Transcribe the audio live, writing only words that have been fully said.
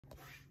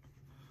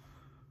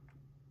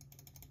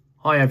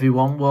Hi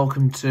everyone,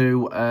 welcome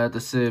to the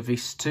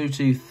service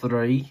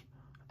 223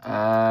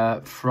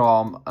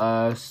 from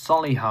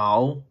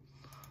Solihull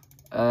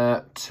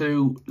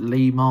to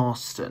Lea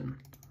Marston,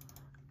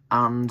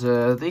 and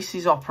this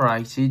is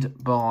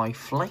operated by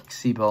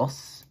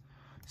Flexibus.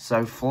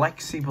 So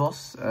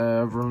Flexibus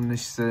run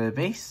this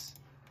service,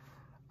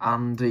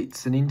 and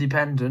it's an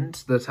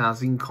independent that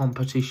has in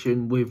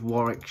competition with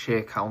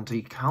Warwickshire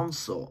County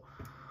Council,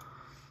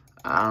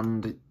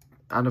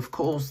 and of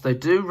course, they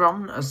do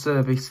run a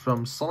service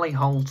from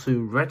Solihull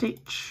to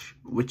Redditch,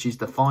 which is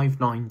the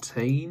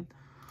 519,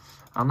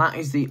 and that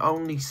is the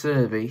only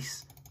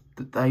service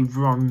that they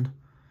run.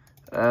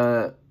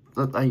 That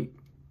they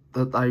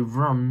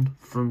run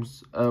from.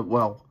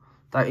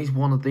 That is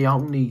one of the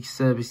only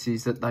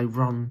services that they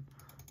run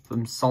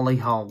from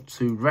Solihull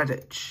to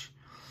Redditch.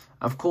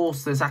 Of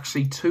course, there's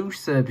actually two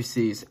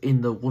services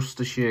in the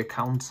Worcestershire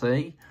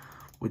County,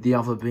 with the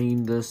other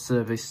being the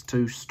service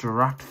to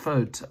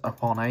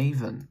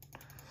Stratford-upon-Avon.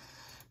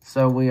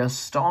 So we are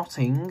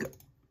starting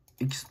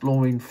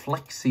exploring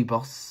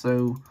Flexibus,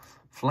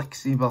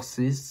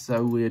 Flexibuses,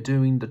 so we're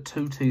doing the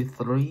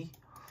 223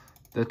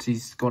 that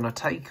is going to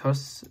take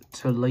us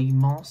to Lea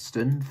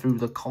Marston through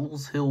the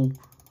Coleshill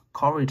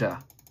corridor.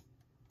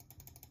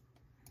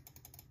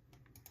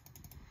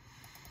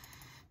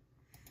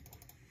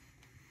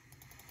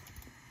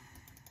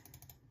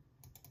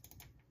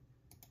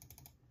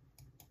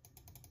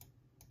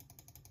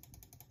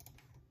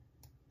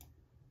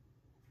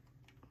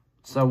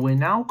 So we're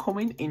now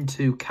coming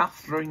into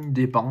Catherine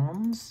de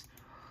Barnes,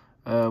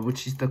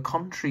 which is the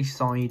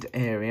countryside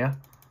area.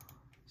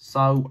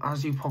 So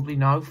as you probably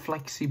know,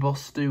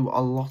 Flexibus do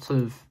a lot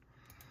of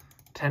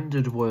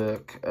tendered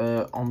work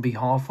on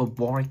behalf of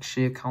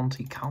Warwickshire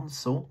County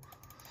Council.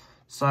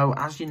 So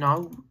as you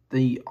know,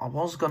 I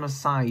was going to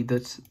say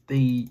that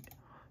the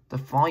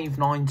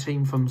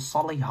 519 from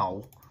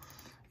Solihull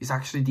is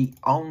actually the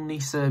only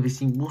service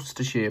in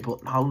Worcestershire,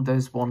 but no,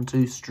 there's one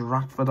to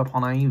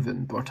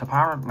Stratford-upon-Avon, but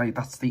apparently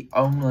that's the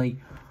only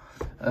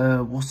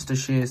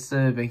Worcestershire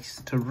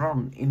service to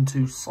run into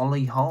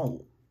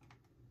Solihull.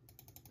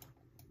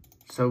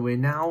 So we're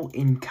now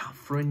in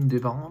Catherine de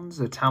Barnes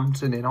at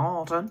Hampton in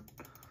Arden.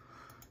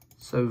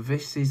 So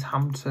this is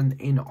Hampton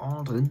in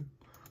Arden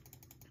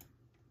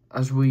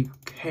as we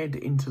head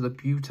into the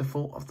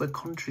beautiful of the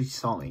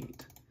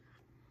countryside.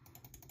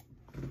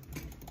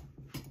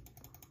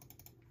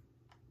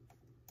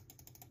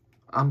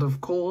 And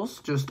of course,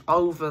 just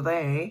over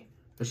there,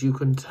 as you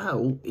can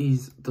tell,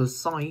 is the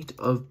site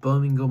of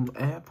Birmingham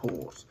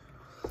Airport.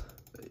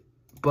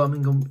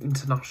 Birmingham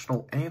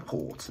International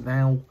Airport.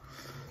 Now,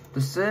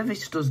 the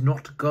service does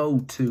not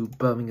go to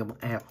Birmingham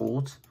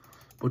Airport,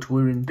 but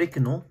we're in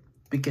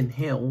Biggin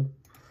Hill,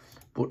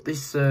 but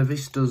this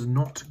service does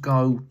not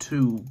go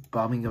to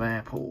Birmingham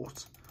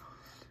Airport.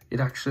 It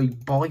actually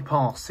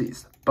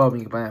bypasses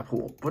Birmingham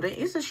Airport, but it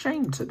is a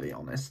shame, to be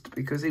honest,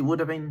 because it would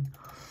have been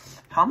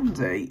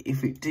handy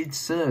if it did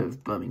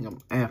serve Birmingham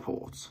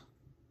Airport.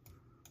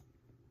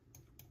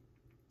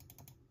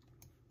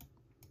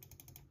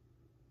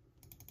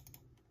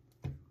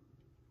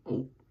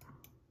 Oh.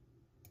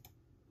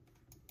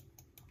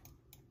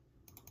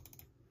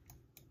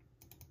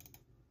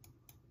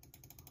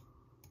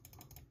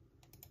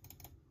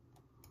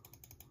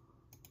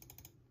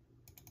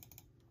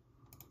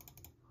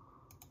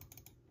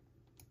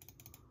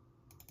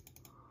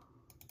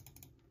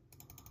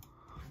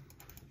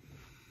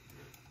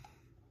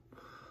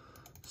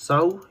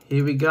 So,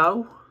 here we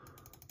go.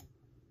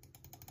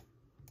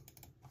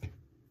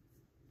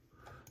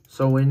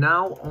 So we're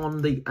now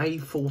on the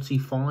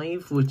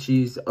A45, which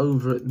is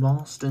over at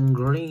Marston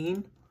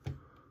Green.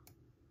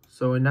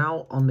 So we're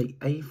now on the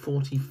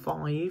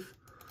A45.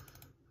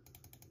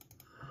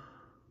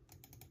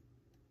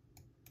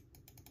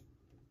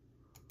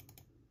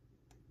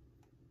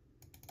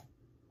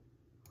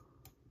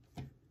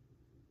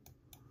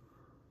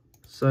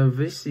 So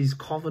this is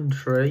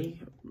Coventry.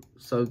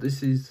 So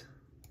this is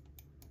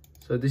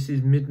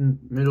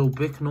Middle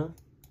Bicknell.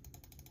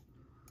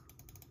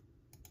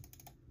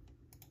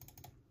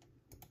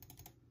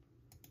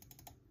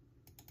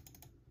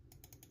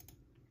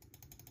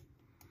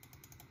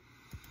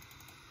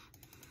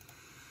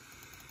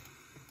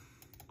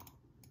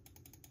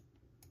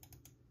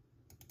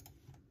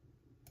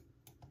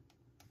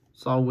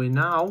 So we're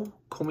now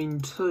coming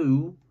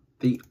to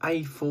the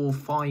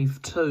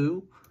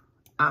A452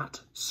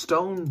 at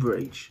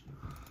Stonebridge.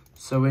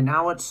 So we're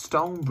now at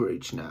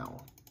Stonebridge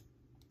now.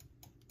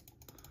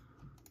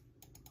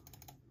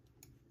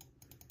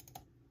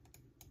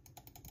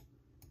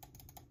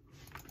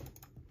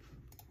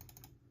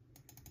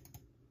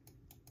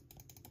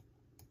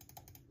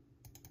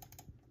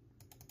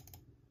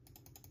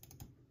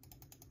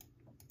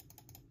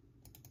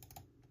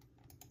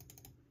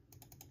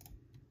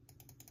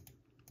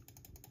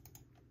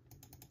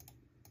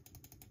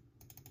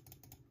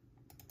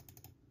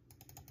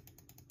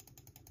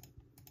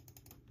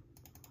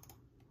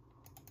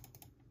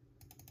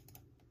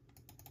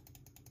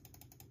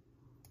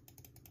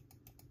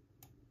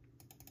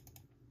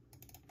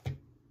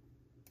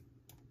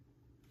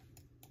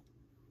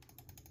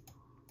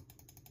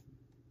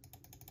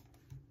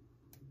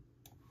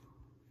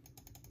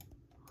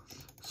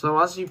 So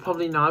as you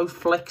probably know,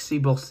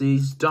 flexi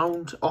buses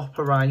don't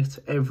operate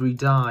every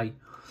day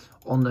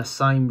on the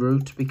same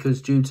route,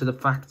 because due to the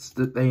fact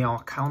that they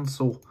are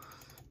council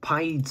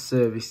paid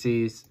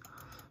services.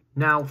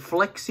 Now,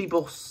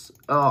 flexibus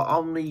are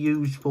only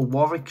used for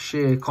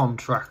Warwickshire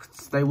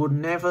contracts. They would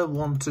never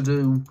want to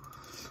do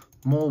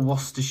more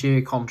Worcestershire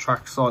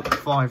contracts like the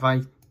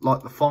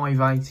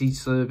 580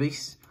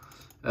 service,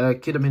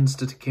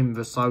 Kidderminster to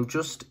Kimber. So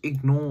just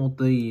ignore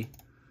the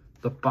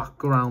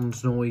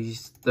background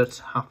noise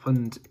that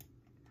happened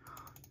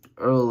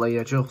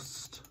earlier.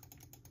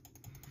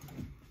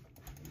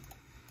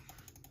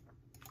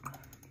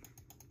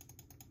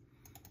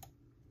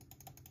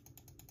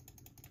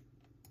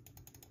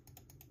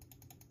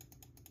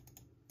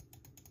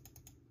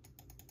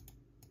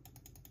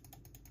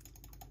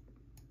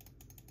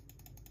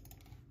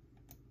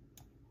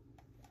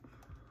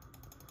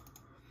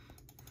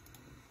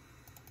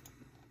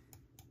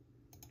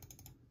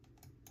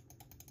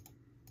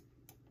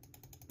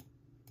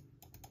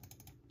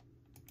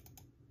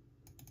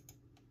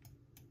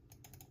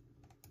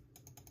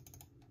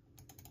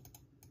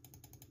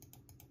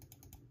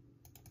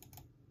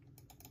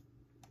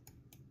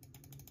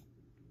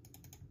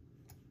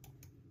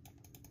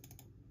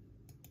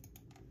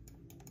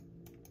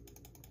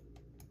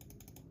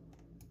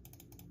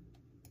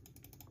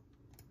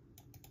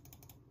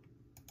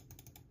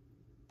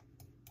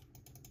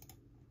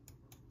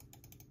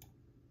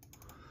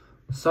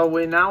 So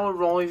we're now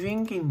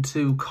arriving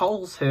into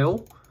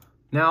Solihull.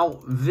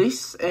 Now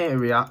this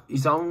area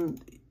is and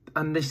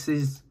this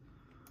is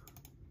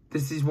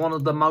one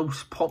of the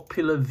most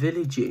popular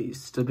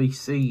villages to be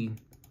seen.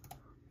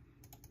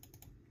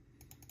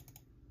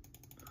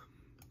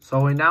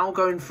 So we're now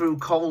going through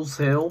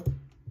Solihull.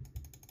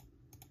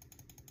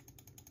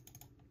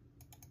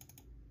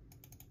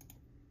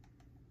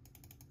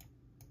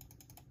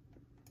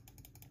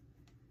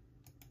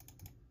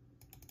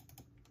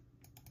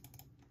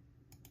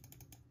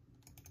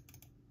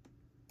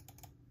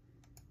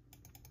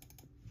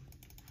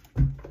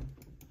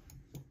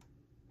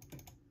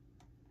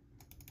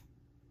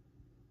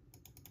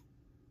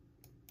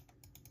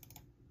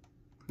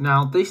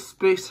 Now this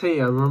bit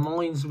here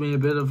reminds me a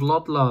bit of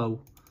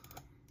Ludlow.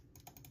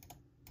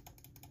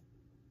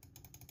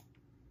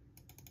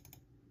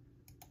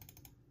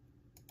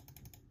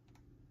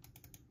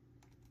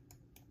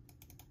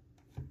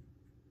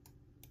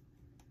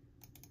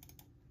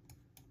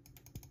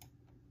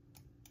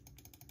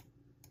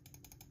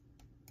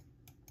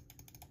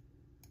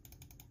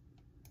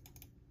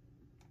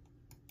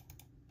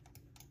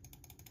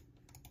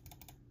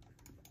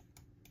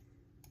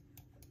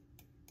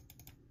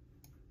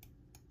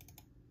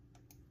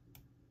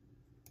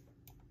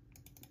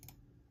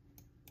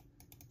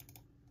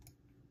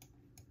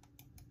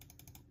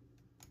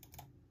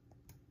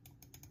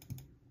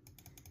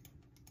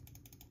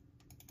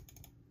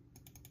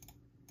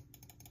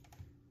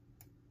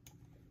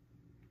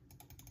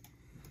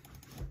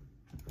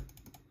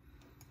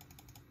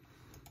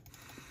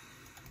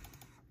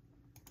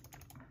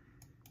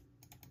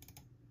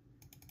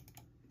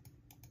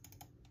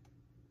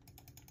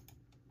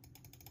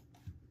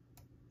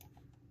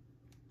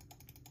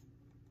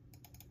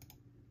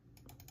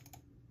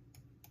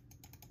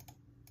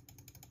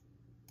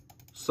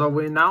 So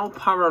we're now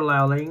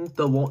paralleling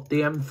the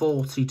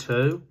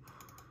M42.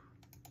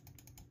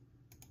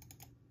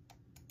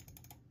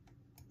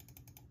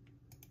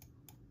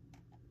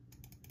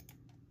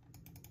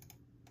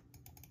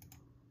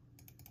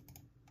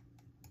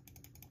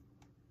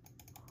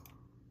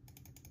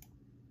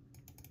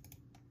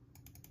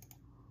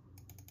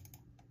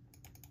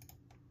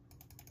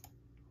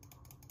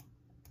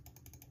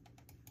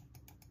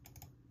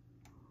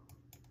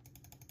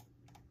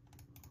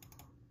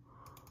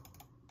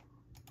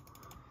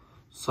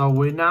 So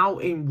we're now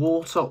in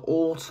Water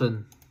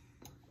Orton.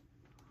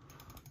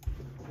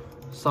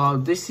 So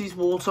this is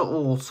Water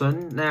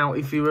Orton. Now,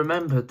 if you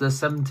remember, the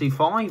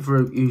 75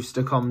 route used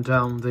to come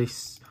down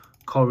this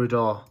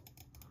corridor.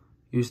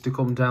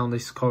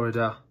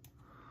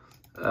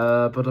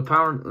 But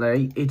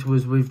apparently it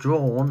was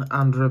withdrawn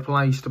and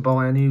replaced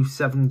by a new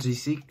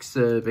 76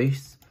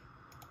 service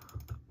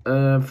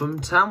from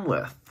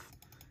Tamworth.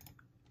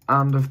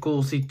 And of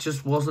course it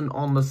just wasn't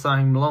on the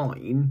same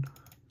line,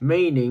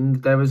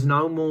 meaning there was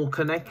no more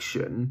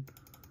connection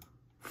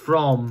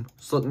from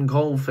Sutton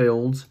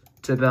Coldfield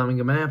to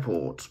Birmingham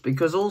Airport,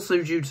 because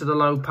also due to the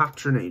low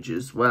patronage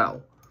as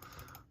well,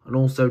 and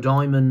also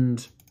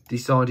Diamond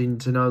deciding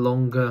to no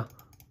longer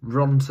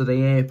run to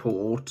the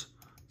airport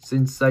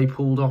since they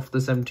pulled off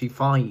the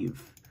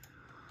 75,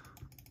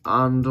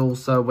 and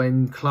also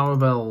when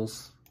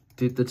Clarabelle's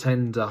did the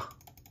tender.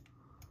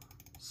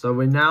 So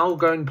we're now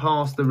going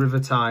past the River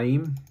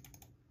Tame.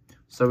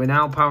 So we're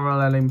now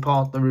paralleling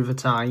part the River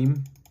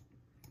Tame.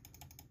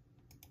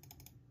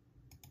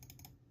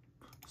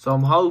 So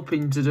I'm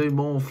hoping to do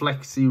more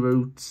flexi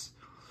routes,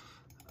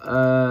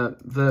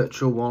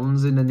 virtual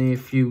ones in the near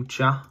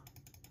future.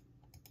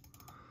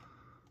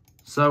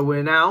 So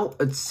we're now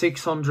at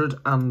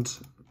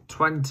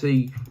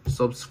 620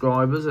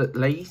 subscribers at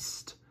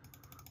least.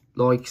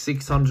 like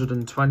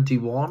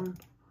 621.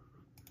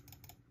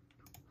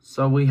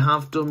 So we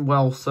have done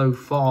well so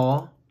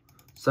far.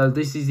 So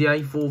this is the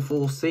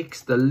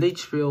A446, the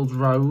Lichfield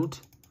Road.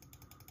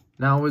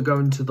 Now we're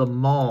going to the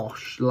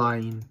Marsh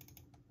Lane.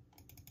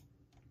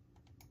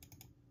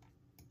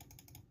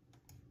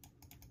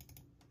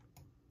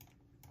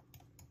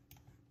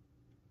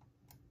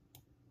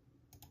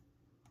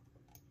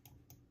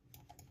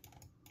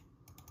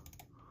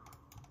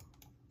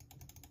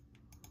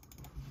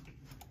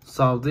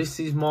 So this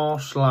is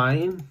Marsh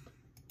Lane.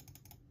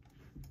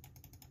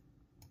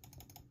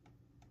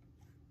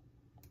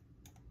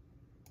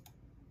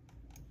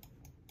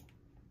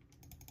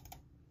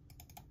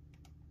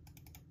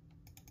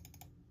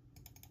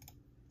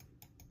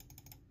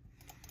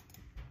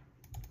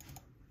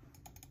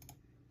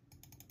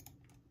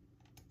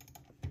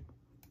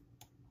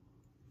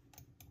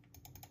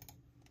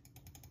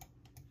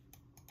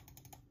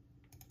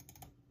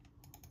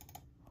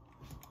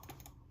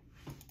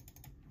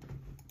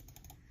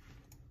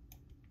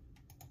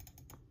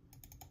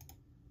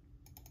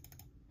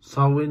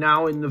 So we're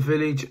now in the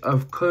village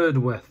of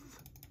Curdworth.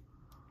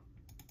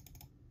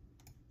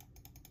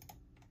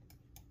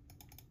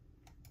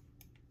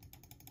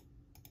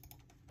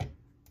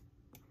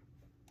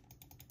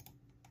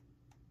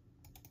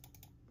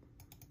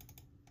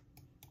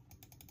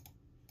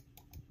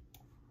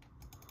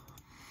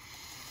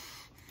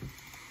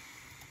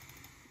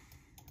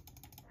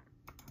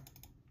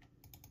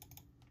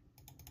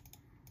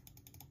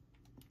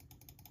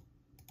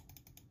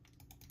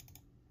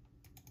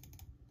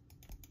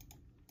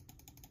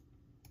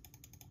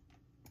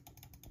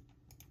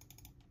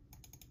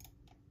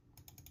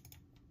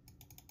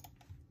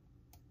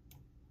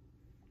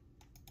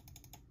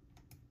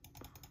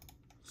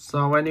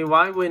 So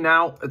anyway, we're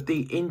now at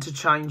the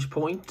interchange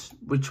point,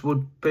 which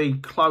would be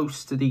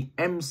close to the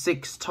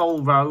M6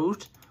 toll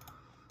road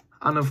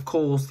and of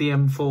course the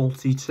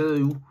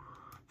M42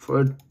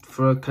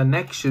 for a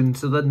connection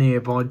to the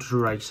nearby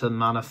Drayton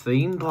Manor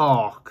theme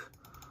park.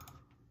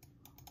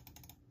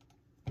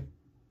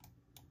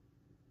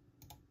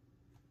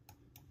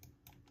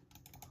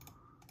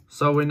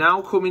 So we're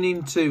now coming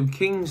into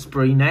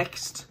Kingsbury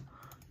next.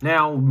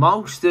 Now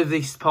most of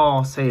this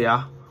part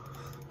here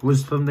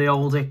was from the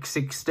old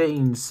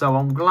X16, so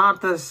I'm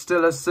glad there's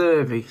still a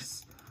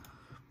service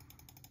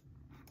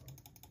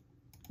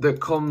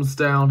that comes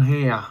down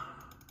here.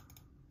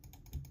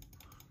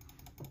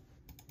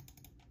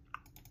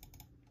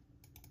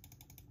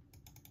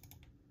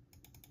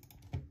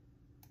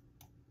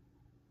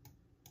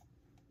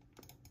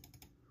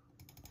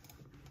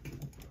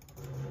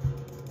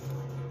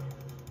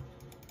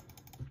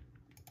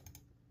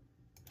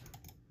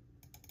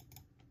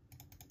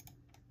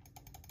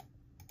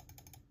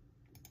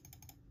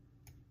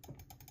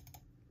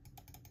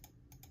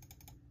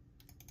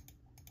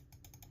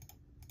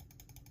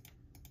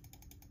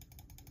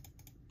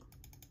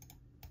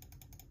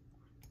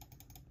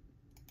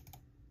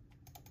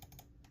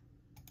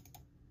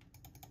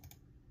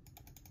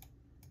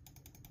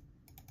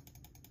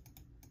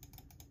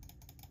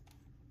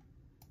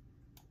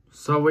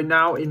 So we're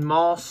now in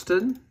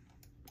Marston.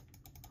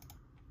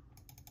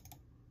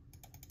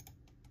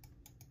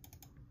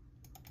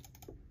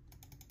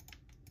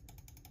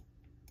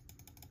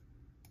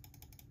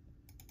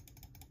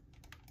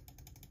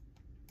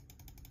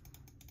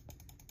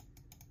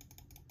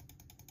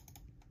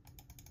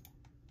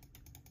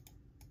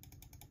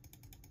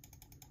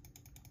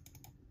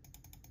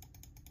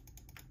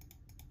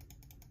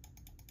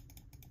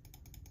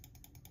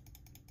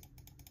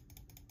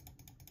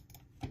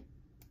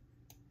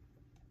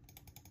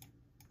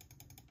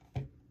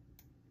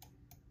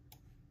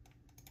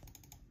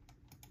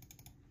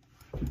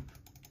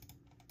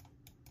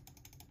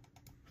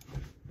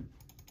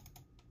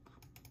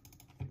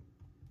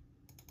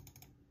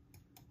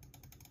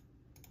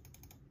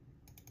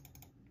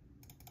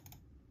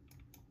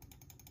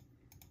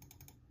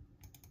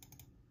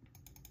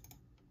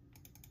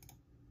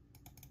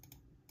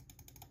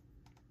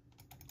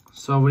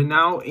 So we're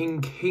now in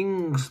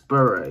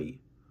Kingsbury.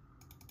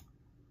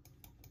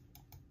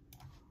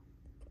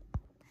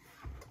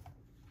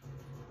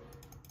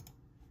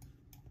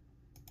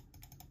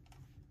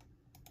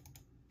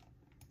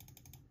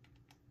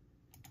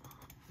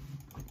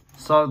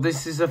 So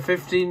this is a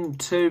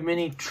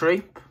 52-minute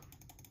trip.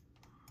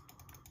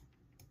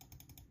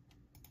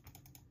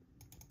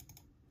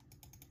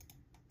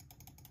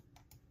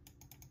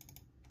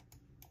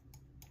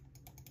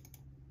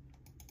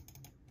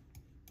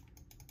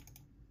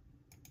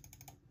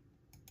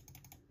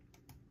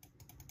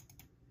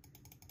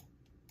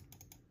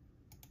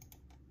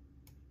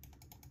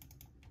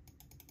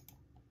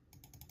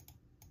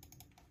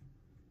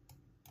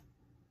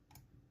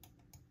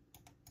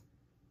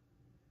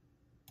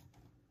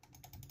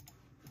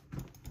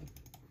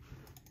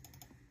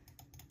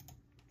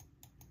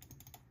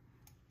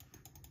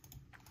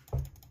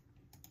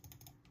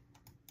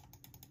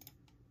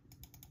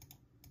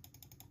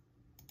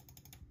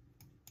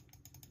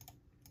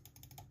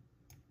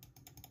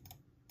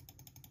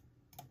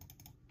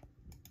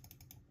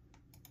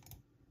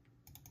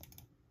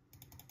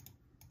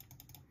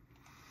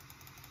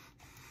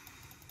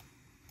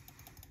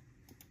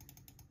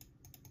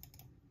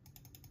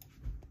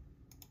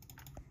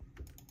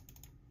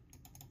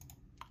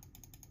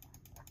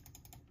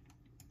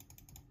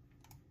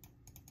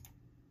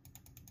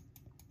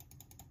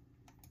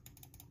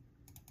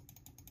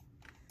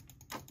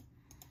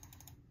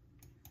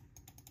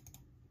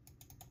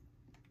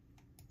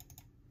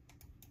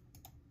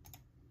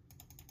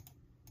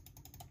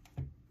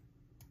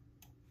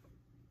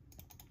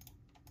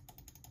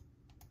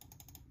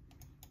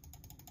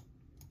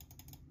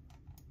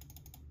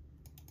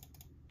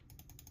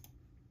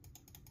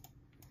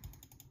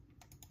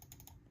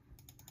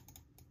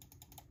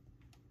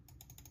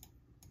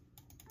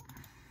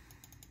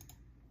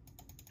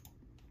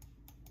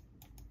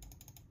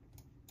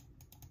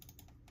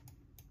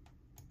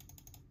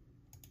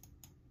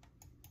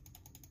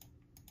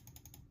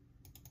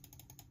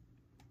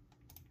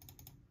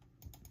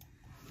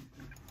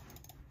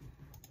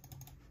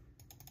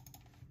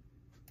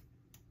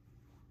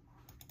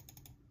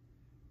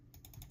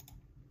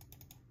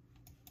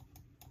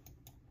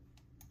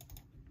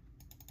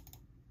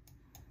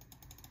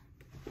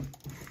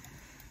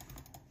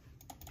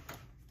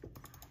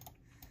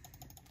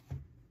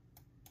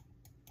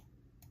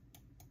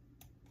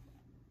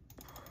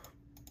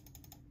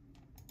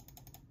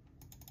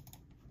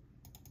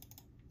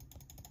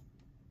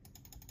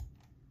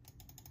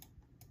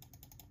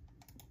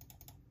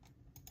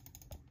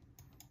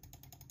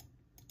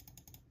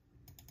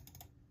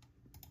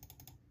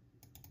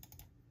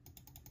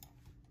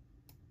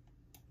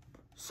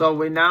 So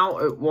we're now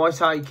at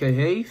Whiteacre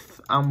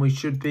Heath, and we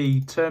should be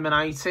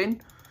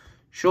terminating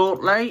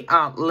shortly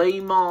at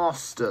Lea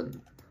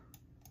Marston.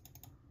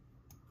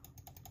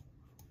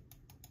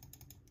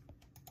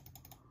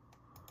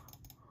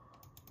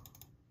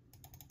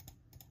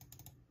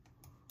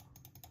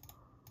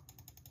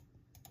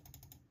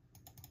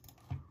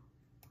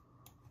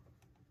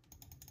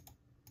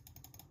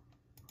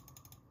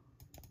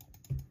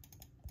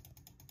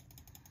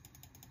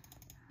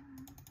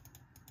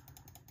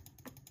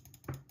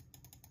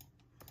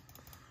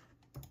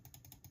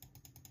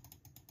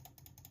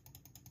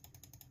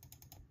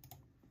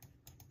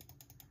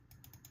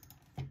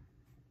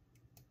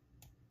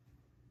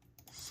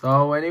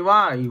 So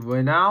anyway,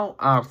 we're now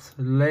at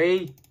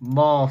Lea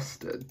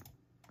Marston.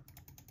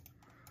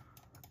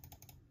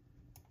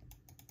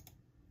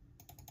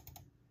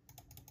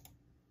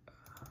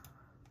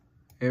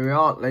 Here we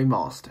are at Lea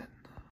Marston.